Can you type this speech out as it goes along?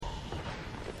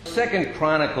2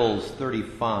 Chronicles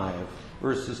 35,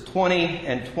 verses 20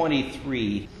 and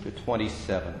 23 to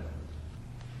 27.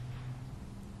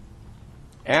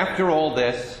 After all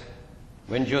this,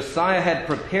 when Josiah had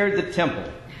prepared the temple,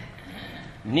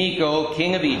 Necho,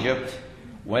 king of Egypt,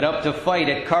 went up to fight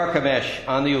at Carchemish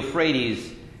on the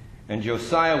Euphrates, and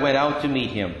Josiah went out to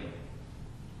meet him.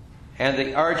 And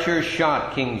the archers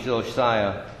shot King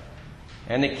Josiah.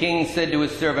 And the king said to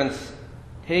his servants,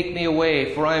 "Take me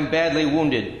away, for I am badly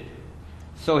wounded."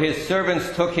 So his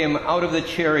servants took him out of the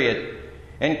chariot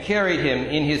and carried him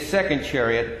in his second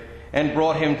chariot and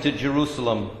brought him to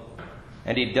Jerusalem.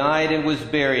 And he died and was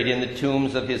buried in the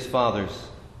tombs of his fathers.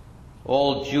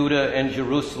 All Judah and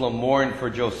Jerusalem mourned for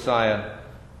Josiah.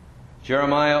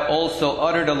 Jeremiah also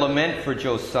uttered a lament for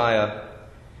Josiah.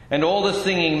 And all the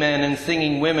singing men and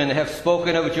singing women have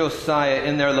spoken of Josiah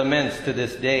in their laments to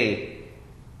this day.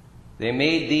 They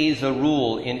made these a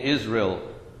rule in Israel.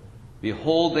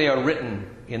 Behold, they are written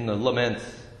in the laments.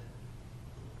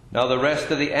 Now the rest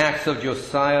of the acts of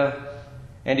Josiah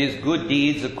and his good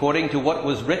deeds according to what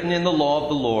was written in the law of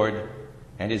the Lord,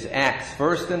 and his acts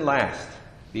first and last,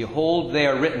 behold, they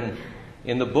are written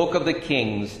in the book of the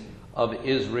kings of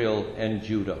Israel and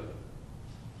Judah.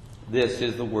 This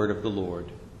is the word of the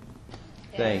Lord.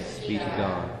 Thanks be to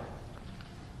God.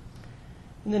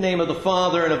 In the name of the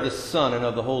Father, and of the Son, and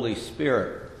of the Holy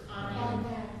Spirit. Amen.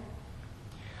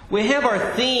 We have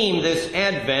our theme this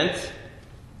Advent,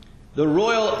 the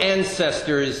royal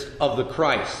ancestors of the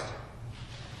Christ.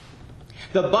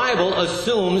 The Bible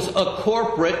assumes a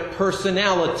corporate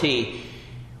personality,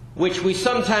 which we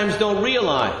sometimes don't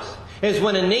realize, as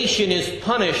when a nation is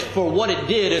punished for what it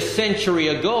did a century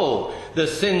ago. The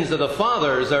sins of the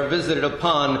fathers are visited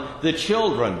upon the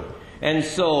children. And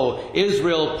so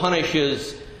Israel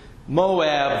punishes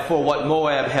Moab for what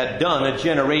Moab had done a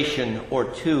generation or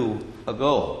two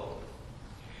ago.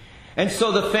 And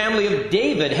so the family of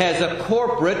David has a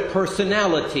corporate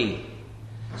personality,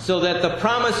 so that the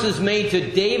promises made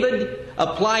to David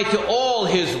apply to all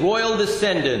his royal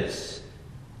descendants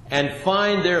and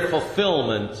find their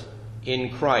fulfillment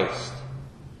in Christ.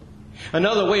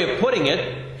 Another way of putting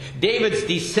it, David's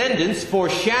descendants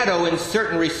foreshadow in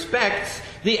certain respects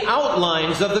the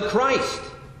outlines of the Christ.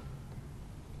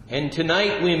 And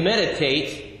tonight we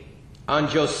meditate on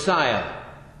Josiah,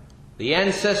 the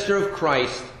ancestor of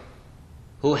Christ,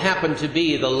 who happened to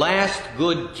be the last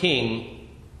good king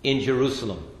in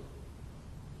Jerusalem.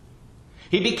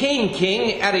 He became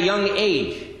king at a young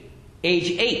age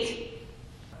 8.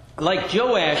 Like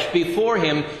Joash before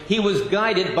him, he was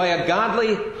guided by a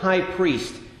godly high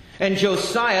priest. And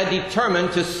Josiah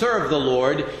determined to serve the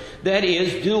Lord, that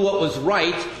is, do what was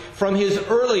right from his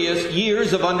earliest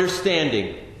years of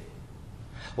understanding.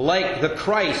 Like the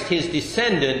Christ, his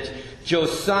descendant,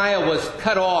 Josiah was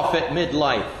cut off at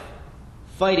midlife,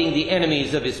 fighting the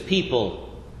enemies of his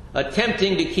people,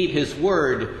 attempting to keep his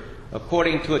word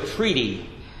according to a treaty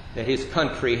that his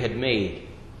country had made.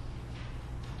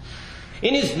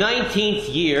 In his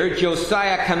 19th year,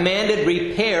 Josiah commanded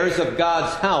repairs of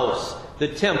God's house, the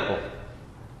temple.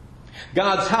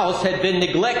 God's house had been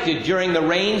neglected during the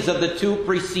reigns of the two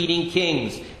preceding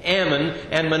kings, Ammon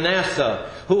and Manasseh,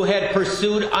 who had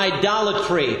pursued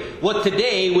idolatry, what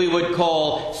today we would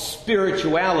call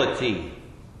spirituality.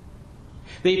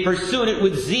 They pursued it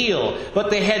with zeal, but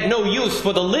they had no use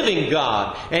for the living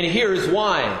God, and here's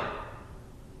why.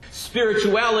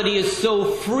 Spirituality is so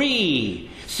free,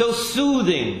 so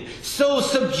soothing, so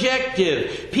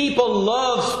subjective. People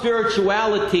love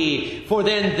spirituality, for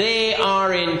then they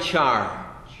are in charge.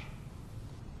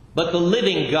 But the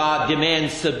living God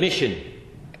demands submission.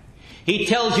 He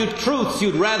tells you truths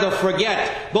you'd rather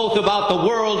forget, both about the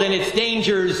world and its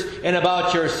dangers, and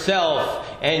about yourself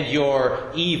and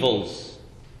your evils.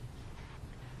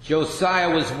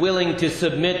 Josiah was willing to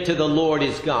submit to the Lord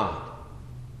his God,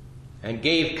 and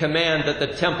gave command that the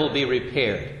temple be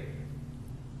repaired.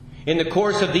 In the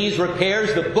course of these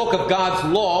repairs, the book of God's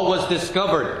law was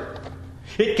discovered.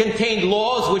 It contained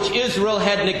laws which Israel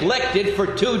had neglected for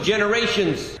 2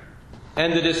 generations,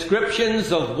 and the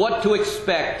descriptions of what to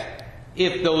expect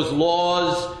if those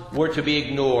laws were to be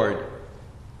ignored.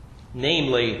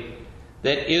 Namely,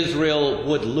 that Israel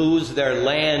would lose their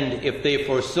land if they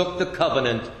forsook the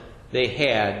covenant they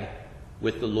had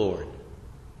with the Lord.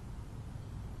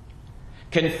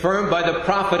 Confirmed by the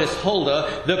prophetess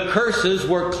Huldah, the curses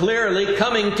were clearly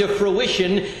coming to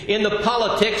fruition in the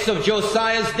politics of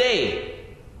Josiah's day.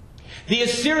 The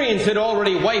Assyrians had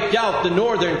already wiped out the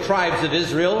northern tribes of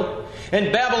Israel,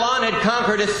 and Babylon had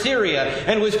conquered Assyria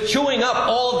and was chewing up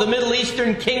all of the Middle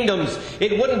Eastern kingdoms.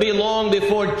 It wouldn't be long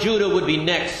before Judah would be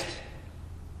next.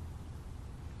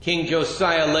 King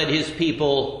Josiah led his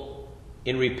people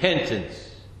in repentance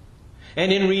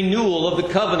and in renewal of the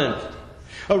covenant,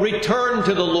 a return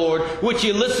to the Lord, which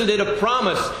elicited a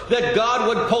promise that God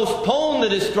would postpone the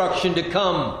destruction to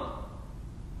come.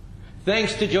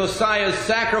 Thanks to Josiah's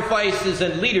sacrifices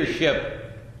and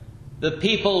leadership, the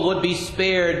people would be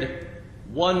spared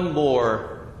one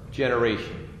more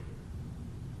generation.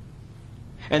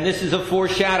 And this is a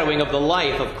foreshadowing of the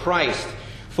life of Christ.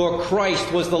 For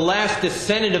Christ was the last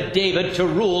descendant of David to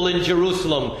rule in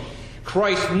Jerusalem.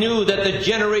 Christ knew that the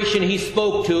generation he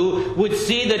spoke to would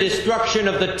see the destruction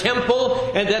of the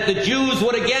temple and that the Jews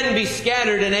would again be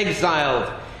scattered and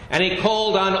exiled. And he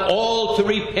called on all to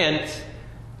repent,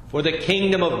 for the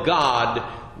kingdom of God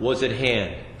was at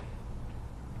hand.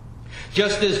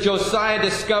 Just as Josiah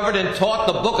discovered and taught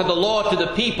the book of the law to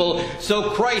the people,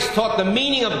 so Christ taught the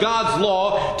meaning of God's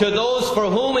law to those for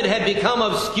whom it had become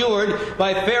obscured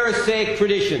by Pharisaic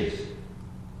traditions.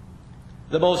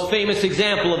 The most famous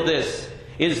example of this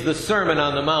is the Sermon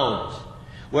on the Mount,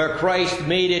 where Christ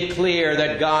made it clear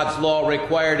that God's law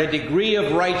required a degree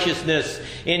of righteousness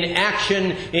in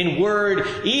action, in word,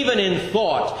 even in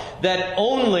thought, that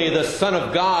only the Son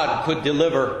of God could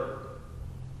deliver.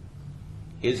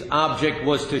 His object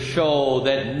was to show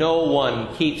that no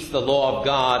one keeps the law of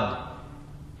God,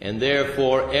 and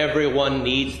therefore everyone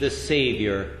needs the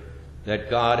Savior that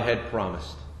God had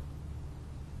promised.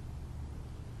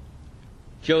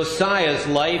 Josiah's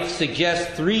life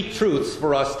suggests three truths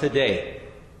for us today.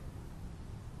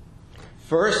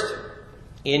 First,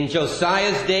 in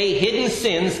Josiah's day, hidden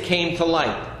sins came to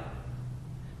light.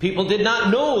 People did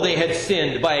not know they had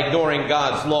sinned by ignoring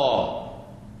God's law.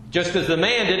 Just as the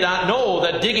man did not know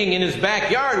that digging in his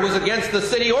backyard was against the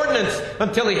city ordinance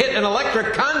until he hit an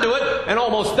electric conduit and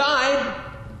almost died.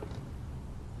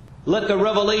 Let the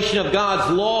revelation of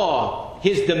God's law,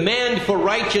 His demand for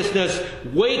righteousness,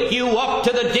 wake you up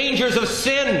to the dangers of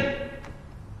sin,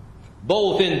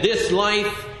 both in this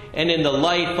life and in the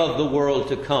life of the world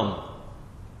to come.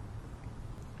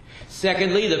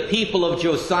 Secondly, the people of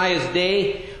Josiah's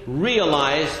day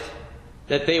realized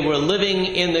that they were living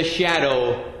in the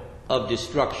shadow of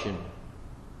destruction.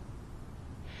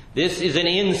 This is an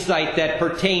insight that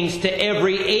pertains to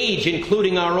every age,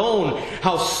 including our own.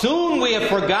 How soon we have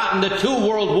forgotten the 2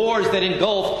 world wars that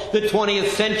engulfed the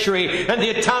 20th century and the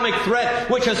atomic threat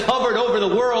which has hovered over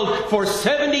the world for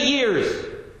 70 years.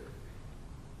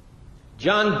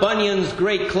 John Bunyan's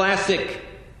great classic,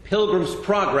 Pilgrim's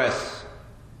Progress,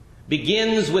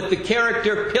 begins with the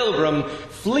character Pilgrim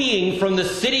fleeing from the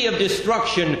city of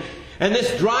destruction, and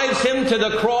this drives him to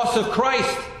the cross of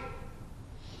Christ.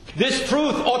 This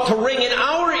truth ought to ring in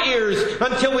our ears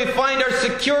until we find our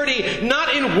security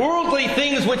not in worldly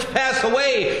things which pass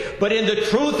away, but in the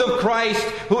truth of Christ,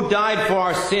 who died for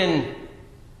our sin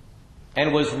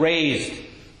and was raised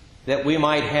that we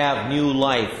might have new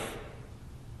life,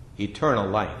 eternal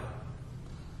life.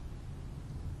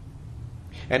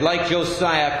 And like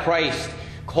Josiah, Christ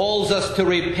calls us to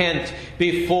repent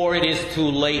before it is too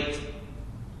late.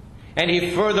 And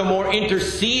He furthermore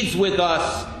intercedes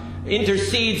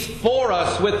for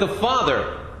us with the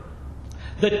Father.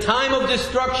 The time of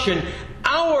destruction,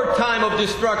 our time of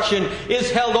destruction,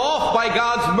 is held off by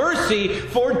God's mercy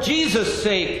for Jesus'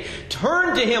 sake.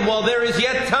 Turn to Him while there is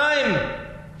yet time.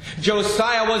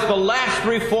 Josiah was the last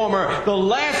reformer, the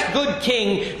last good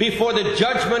king before the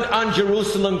judgment on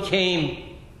Jerusalem came.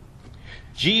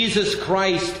 Jesus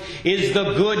Christ is the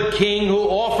good King who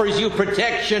offers you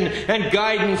protection and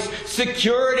guidance,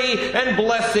 security and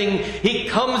blessing. He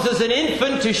comes as an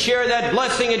infant to share that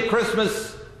blessing at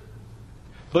Christmas.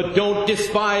 But don't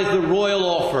despise the royal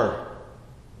offer,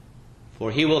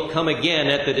 for He will come again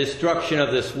at the destruction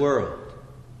of this world.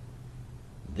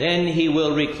 Then He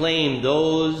will reclaim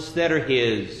those that are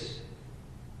His,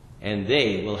 and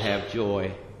they will have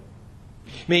joy.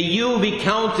 May you be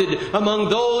counted among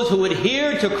those who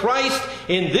adhere to Christ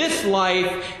in this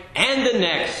life and the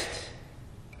next.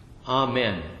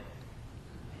 Amen.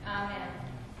 Amen.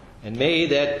 And may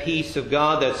that peace of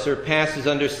God that surpasses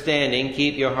understanding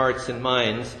keep your hearts and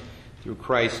minds through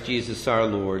Christ Jesus our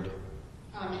Lord.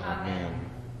 Amen. Amen.